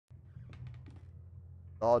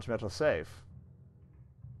Large metal safe.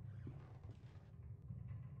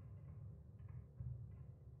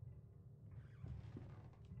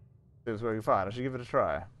 Seems working fine. I should give it a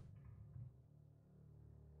try.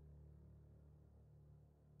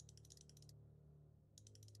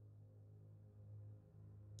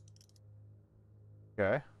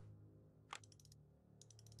 Okay.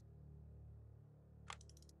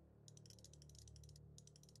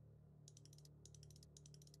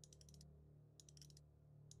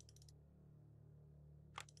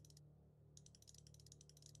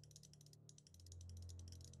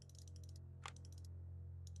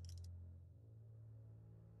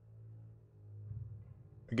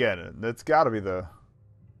 Again, that's got to be the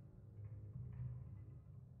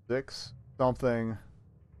 6 something.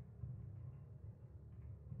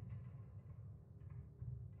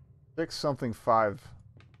 6 something 5.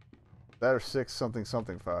 That or 6 something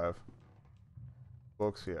something 5.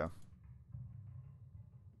 Books, yeah.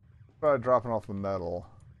 Probably dropping off the metal.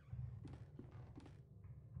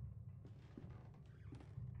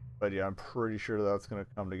 But yeah, I'm pretty sure that's going to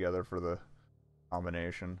come together for the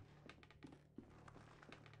combination.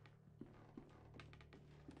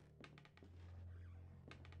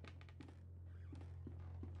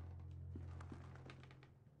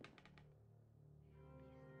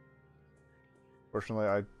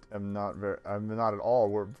 Fortunately, I'm not at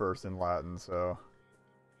all versed in Latin, so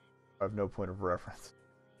I have no point of reference.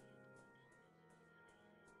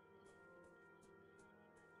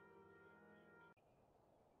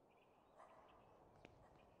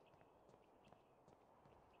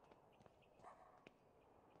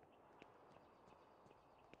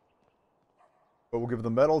 But we'll give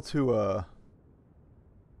the medal to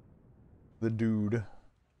the dude.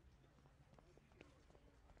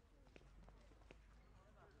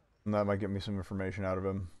 And that might get me some information out of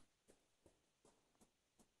him.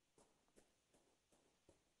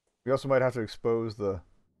 We also might have to expose the...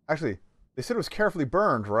 Actually, they said it was carefully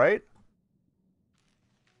burned, right?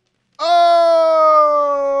 Oh!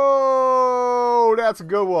 That's a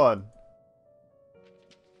good one.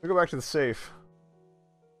 Let me go back to the safe.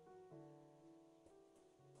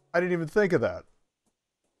 I didn't even think of that.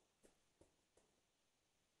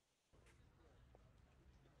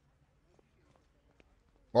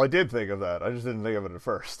 Well, I did think of that. I just didn't think of it at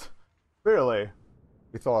first. Clearly,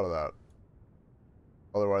 we thought of that.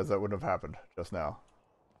 Otherwise, that wouldn't have happened just now.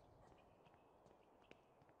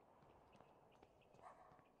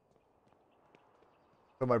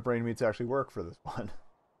 So my brain meats actually work for this one.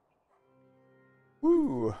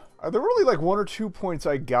 Woo! There were only like 1 or 2 points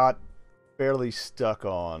I got fairly stuck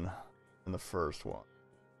on in the first one.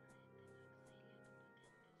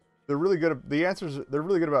 They're really good at the answers. They're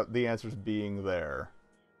really good about the answers being there.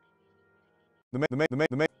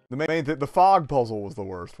 The fog puzzle was the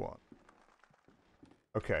worst one.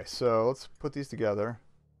 Okay, so let's put these together.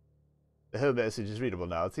 The whole message is readable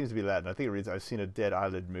now. It seems to be Latin. I think it reads, "I've seen a dead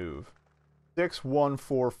eyelid move."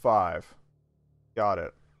 6145. Got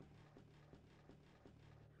it.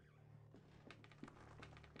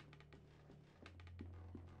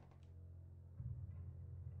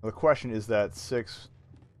 The question is that 6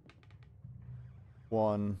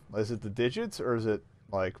 1. Is it the digits or is it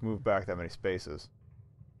like move back that many spaces?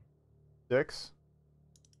 6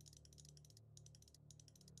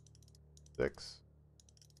 6.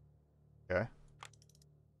 Okay.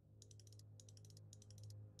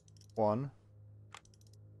 1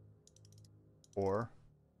 4.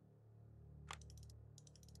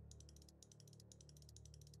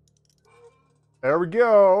 There we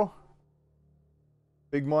go.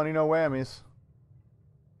 Big money, no whammies.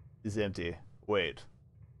 Is empty. Wait.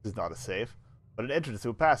 This is not a safe, but an entrance to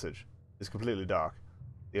a passage. It's completely dark.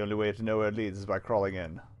 The only way to know where it leads is by crawling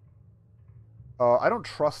in. I don't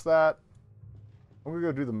trust that. I'm gonna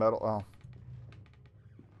go do the metal. Oh.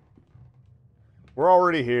 We're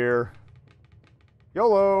already here.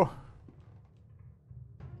 YOLO!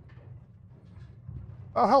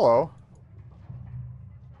 Oh, hello.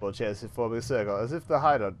 Well, chance to form a circle, as if the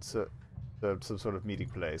hideout some sort of meeting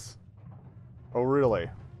place. Oh, really?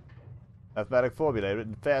 Mathematic formulae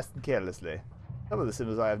written fast and carelessly. Some of the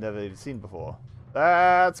symbols I have never even seen before.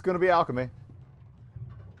 That's gonna be alchemy.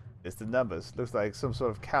 Listed numbers. Looks like some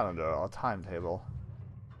sort of calendar or timetable.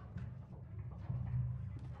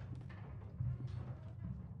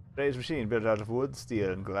 Today's machine built out of wood,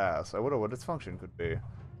 steel, and glass. I wonder what its function could be.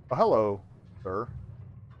 Oh, hello, sir.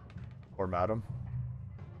 Or madam.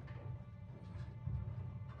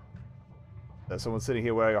 There's someone sitting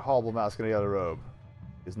here wearing a horrible mask and a yellow robe.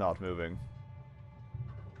 Is not moving.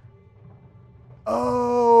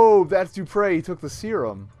 Oh, that's Dupre. He took the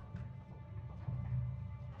serum.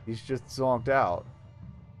 He's just zonked out.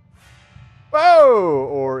 Whoa!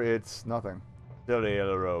 Or it's nothing. Dirty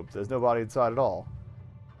yellow robes. There's nobody inside at all.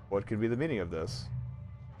 What could be the meaning of this?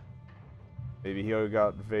 Maybe he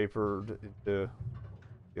got vapored into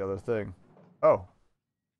the other thing. Oh.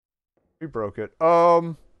 We broke it.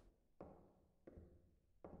 Fudge!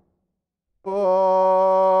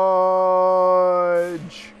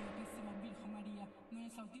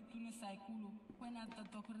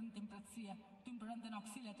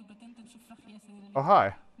 Oh,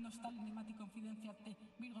 hi.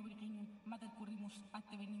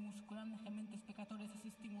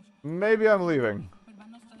 Maybe I'm leaving.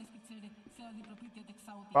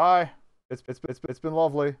 Bye. It's been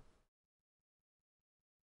lovely.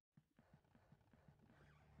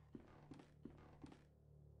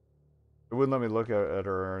 It wouldn't let me look at her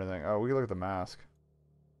or anything. Oh, we can look at the mask.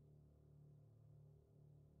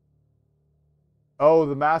 Oh,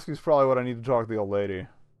 the mask is probably what I need to talk to the old lady.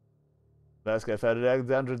 The mask I found at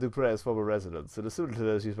Alexandra Dupre's former residence. It is similar to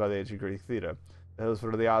those used by the ancient Greek theater. The hose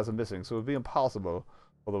for the eyes are missing, so it would be impossible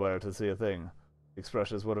for the wearer to see a thing. The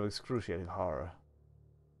expression is one of excruciating horror.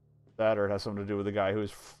 That or it has something to do with the guy who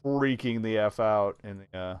is freaking the F out in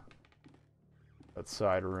the, that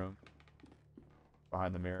side room.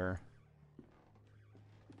 Behind the mirror.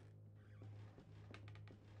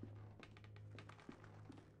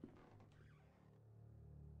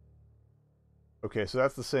 Okay, so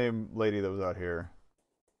that's the same lady that was out here.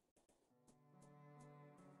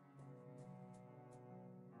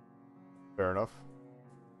 Fair enough.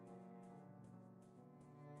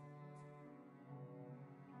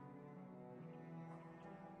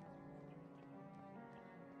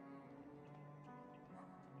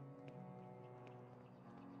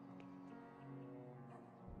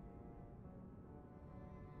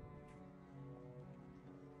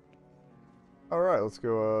 Alright, let's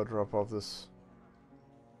go drop off this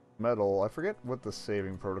medal. I forget what the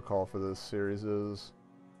saving protocol for this series is.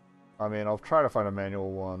 I mean, I'll try to find a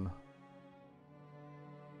manual one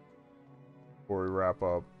before we wrap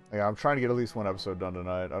up. Yeah, I'm trying to get at least one episode done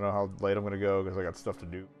tonight. I don't know how late I'm going to go because I got stuff to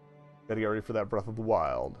do. Gotta get ready for that Breath of the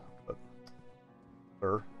Wild. But,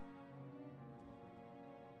 sir.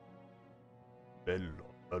 Well,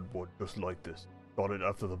 that one just like this. Got it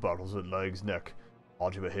after the battles at Lang's Neck,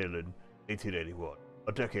 Arjima Hill in 1881.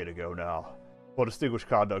 A decade ago now. For distinguished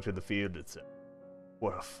conduct in the field itself.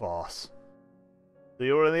 What a farce. So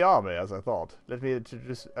you were in the army, as I thought.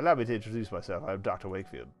 Allow me to introduce myself. I am Dr.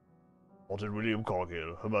 Wakefield. Captain William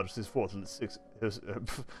Cargill, Her Majesty's 4th and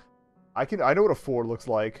 6th... I know what a 4 looks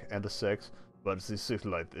like, and a 6, but it's the 6th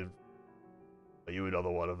light. Are you another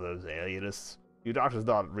one of those alienists? You doctors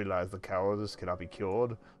not realize the cowardice cannot be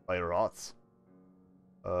cured by rots?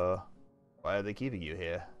 Why are they keeping you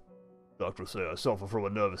here? Doctors say I suffer from a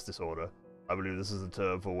nervous disorder. I believe this is a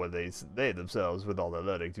term for when they themselves, with all their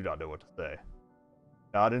learning, do not know what to say.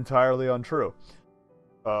 Not entirely untrue.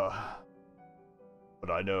 But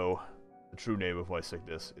I know the true name of my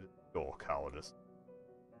sickness. It is your cowardice.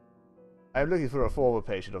 I am looking for a former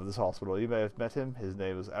patient of this hospital. You may have met him. His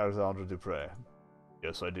name is Alexandre Dupre.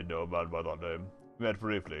 Yes, I did know a man by that name. We met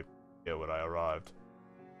briefly here when I arrived.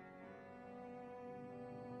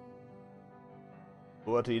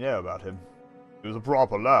 What do you know about him? He was a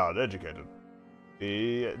proper lad, educated.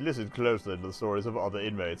 He listened closely to the stories of other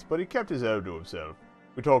inmates, but he kept his own to himself.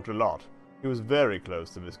 We talked a lot. He was very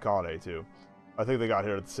close to Miss Carney, too. I think they got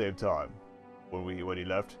here at the same time. When he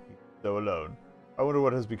left, he was so alone. I wonder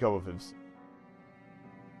what has become of him.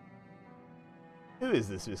 Who is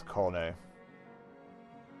this Miss Carney?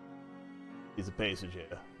 She's a patient here.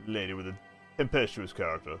 A lady with a tempestuous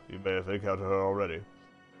character. You may have encountered her already.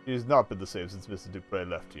 She has not been the same since Mr. Dupre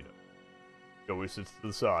left, you know. She always sits to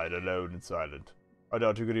the side, alone and silent. I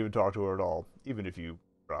doubt you could even talk to her at all, even if you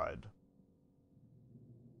tried.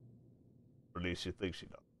 Or at least you think she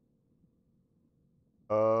does.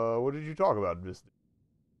 What did you talk about, Mr.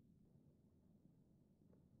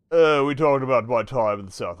 We talked about my time in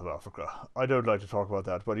the south of Africa. I don't like to talk about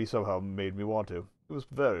that, but he somehow made me want to. He was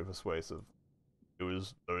very persuasive. He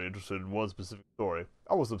was very interested in one specific story.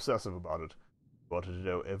 I was obsessive about it. I wanted to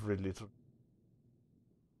know every little...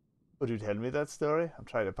 Would you tell me that story? I'm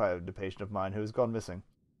trying to find a patient of mine who has gone missing,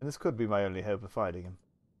 and this could be my only hope of finding him.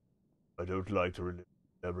 I don't like to relive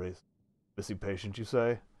memories. Missing patient, you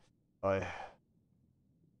say? Right.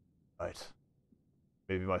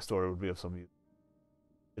 Maybe my story would be of some use.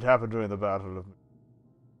 It happened during the Battle of...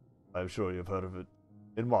 I'm sure you've heard of it.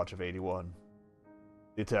 In March of 81.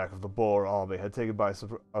 The attack of the Boer army had taken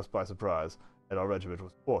us by surprise, and our regiment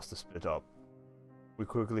was forced to split up. We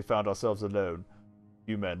quickly found ourselves alone.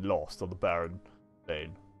 Few men lost on the barren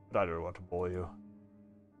plain, but I don't want to bore you.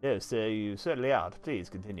 Yes, sir, you certainly aren't. Please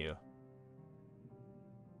continue.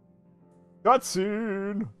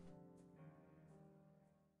 Cutscene!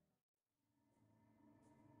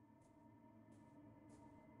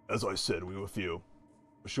 As I said, we were few.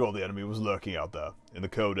 For sure the enemy was lurking out there. In the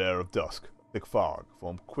cold air of dusk, a thick fog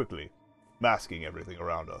formed quickly, masking everything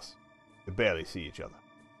around us. We could barely see each other.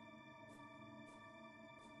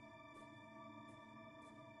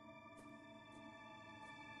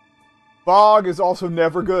 Fog is also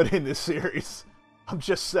never good in this series. I'm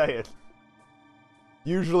just saying.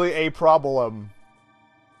 Usually a problem.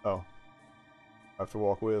 Oh. I have to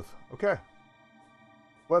walk with. Okay.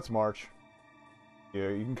 Let's march. Yeah,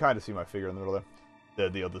 you can kind of see my figure in the middle there.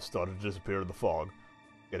 Then the others started to disappear in the fog,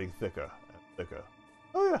 getting thicker and thicker.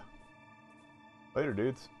 Oh yeah. Later,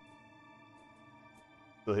 dudes.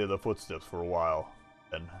 Still hear their footsteps for a while,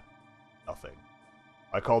 then nothing.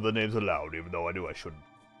 I called their names aloud, even though I knew I shouldn't.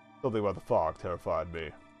 Something about the fog terrified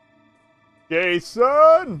me.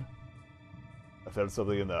 Jason! I felt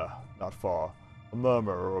something in there, not far. A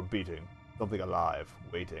murmur or a beating. Something alive,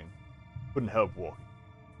 waiting. Couldn't help walking.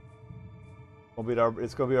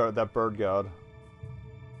 It's gonna be that bird god.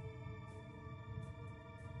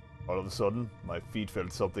 All of a sudden, my feet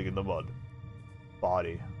felt something in the mud.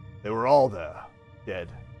 Body. They were all there. Dead.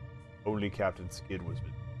 Only Captain Skid was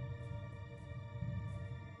missing.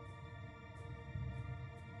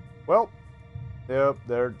 Well, yeah,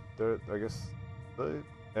 they're I guess, yeah,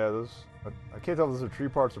 those, I can't tell if those are tree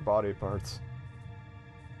parts or body parts.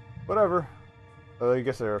 Whatever. I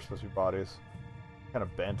guess they are supposed to be bodies. Kind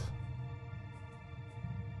of bent.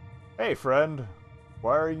 Hey, friend.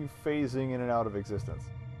 Why are you phasing in and out of existence?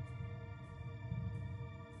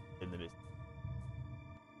 In the mist.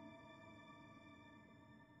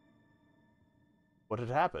 What had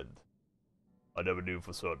happened? I never knew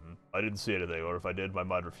for certain. I didn't see anything, or if I did, my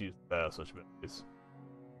mind refused to bear such memories.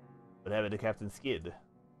 What happened to Captain Skid?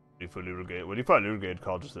 When he finally regained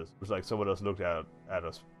consciousness, it was like someone else looked at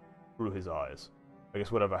us through his eyes. I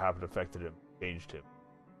guess whatever happened affected him, changed him.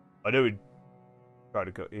 I knew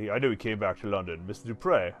he came back to London. Mr.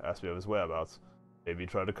 Dupre asked me of his whereabouts. Maybe he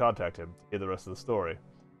tried to contact him to hear the rest of the story.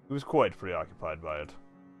 He was quite preoccupied by it.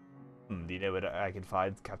 Do you know where I can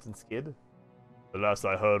find Captain Skid? The last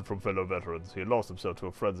I heard from fellow veterans, he had lost himself to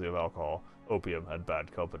a frenzy of alcohol, opium, and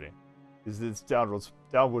bad company. His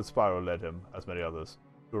downward spiral led him, as many others,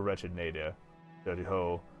 to a wretched nadir, dirty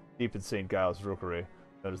hole, deep in St. Giles' rookery,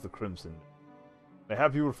 known as the Crimson.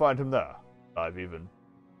 Mayhap you will find him there, alive even.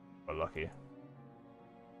 We're lucky.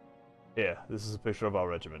 Here, this is a picture of our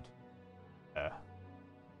regiment. Yeah.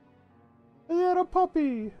 He had a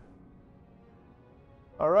puppy!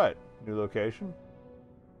 Alright, new location.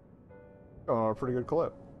 Going on a pretty good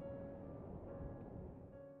clip.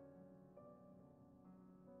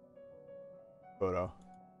 Photo.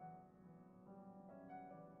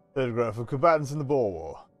 Photograph of combatants in the Boer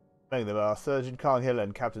War. Among them are Surgeon Carnhill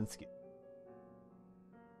and Captain Skid.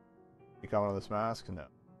 Any comment on this mask? No.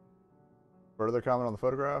 Further comment on the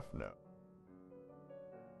photograph? No.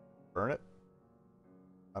 Burn it?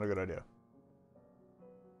 Not a good idea.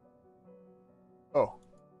 Oh.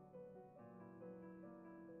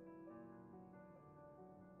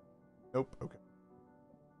 Nope. Okay.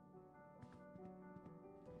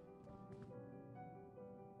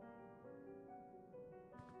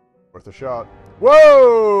 Worth a shot.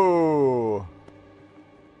 Whoa!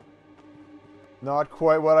 Not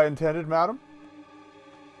quite what I intended, madam.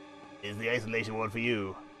 Is the isolation one for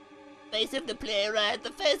you? Face of the playwright!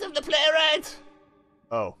 The face of the playwright!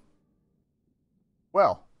 Oh.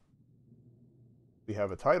 Well. We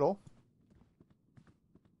have a title.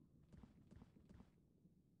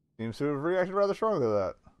 Seems to have reacted rather strongly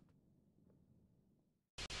to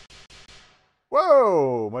that.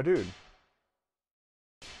 Whoa, my dude.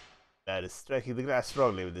 That is striking the glass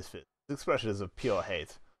strongly with this fist. His expression is of pure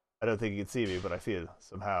hate. I don't think he can see me, but I feel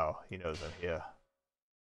somehow he knows I'm here.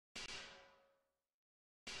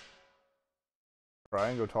 Try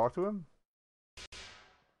and go talk to him?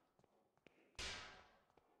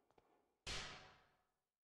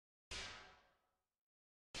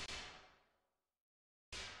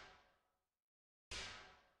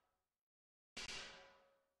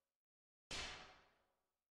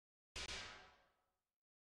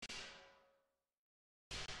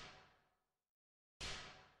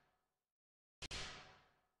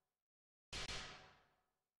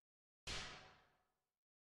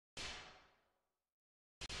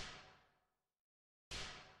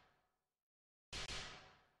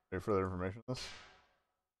 Any further information on this?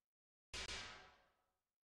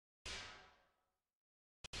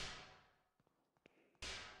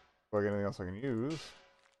 Like anything else I can use?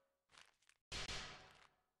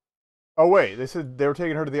 Oh wait, they said they were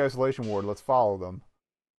taking her to the isolation ward. Let's follow them.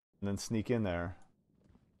 and then sneak in there.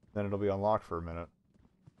 Then it'll be unlocked for a minute.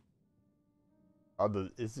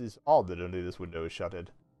 This is all that only this window is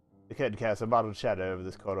shuttered. The curtain casts a mottled shadow over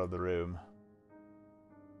this corner of the room.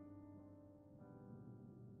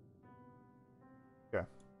 Okay.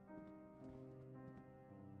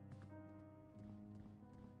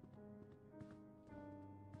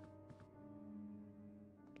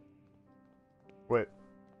 Wait.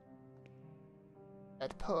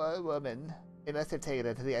 That poor woman. They must have taken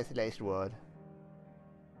her to the isolation ward.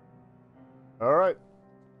 Alright.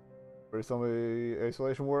 Where's somebody?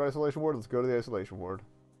 Isolation ward, isolation ward? Let's go to the isolation ward.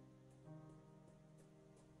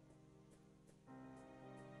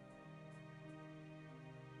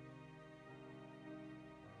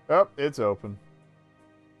 Oh, it's open.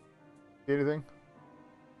 See anything?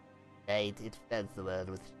 Right, it floods the world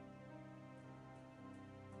with...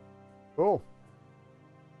 Cool.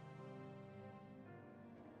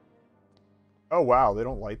 Oh wow, they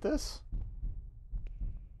don't light this?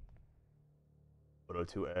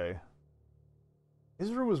 102A.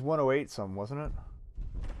 His room was 108 some, wasn't it?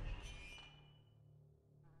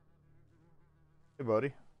 Hey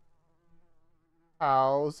buddy.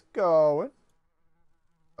 How's it going?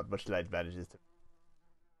 Not much light manages to...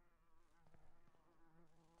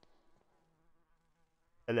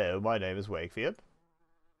 Hello, my name is Wakefield.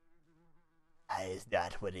 That is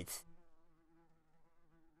not what it's...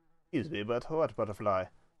 Excuse me, but what butterfly?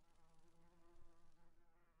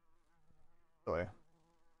 Really?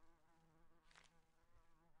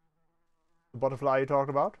 The butterfly you talked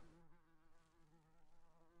about?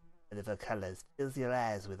 And of her colors fills your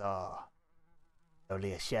eyes with awe.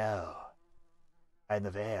 Only a show. Behind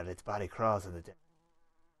the veil, its body crawls in the dark.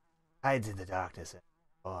 Hides in the darkness and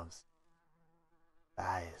forms.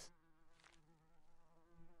 Eyes.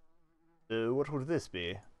 So what would this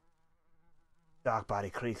be? Dark body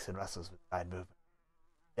creaks and rustles with fine movement.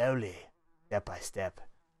 Slowly, step by step.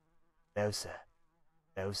 Closer.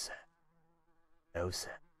 Closer.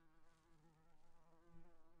 Closer.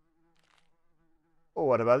 Or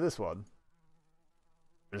what about this one?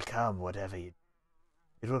 It will come, whatever you do.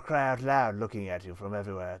 It will cry out loud, looking at you from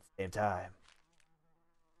everywhere at the same time.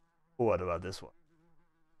 Or what about this one?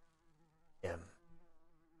 Him.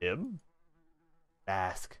 Him?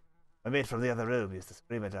 Mask. My mate from the other room used to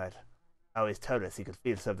scream at night. Always told us he could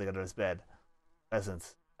feel something under his bed.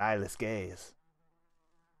 Presence. Eyeless gaze.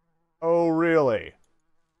 Oh, really?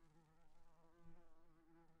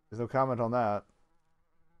 There's no comment on that.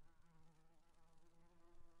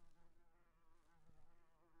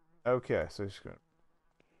 Okay, so just gonna...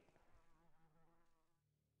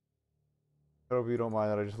 I hope you don't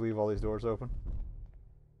mind that I just leave all these doors open.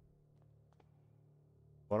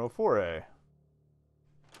 104A.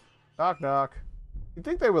 Knock, knock. You'd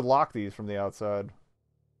think they would lock these from the outside.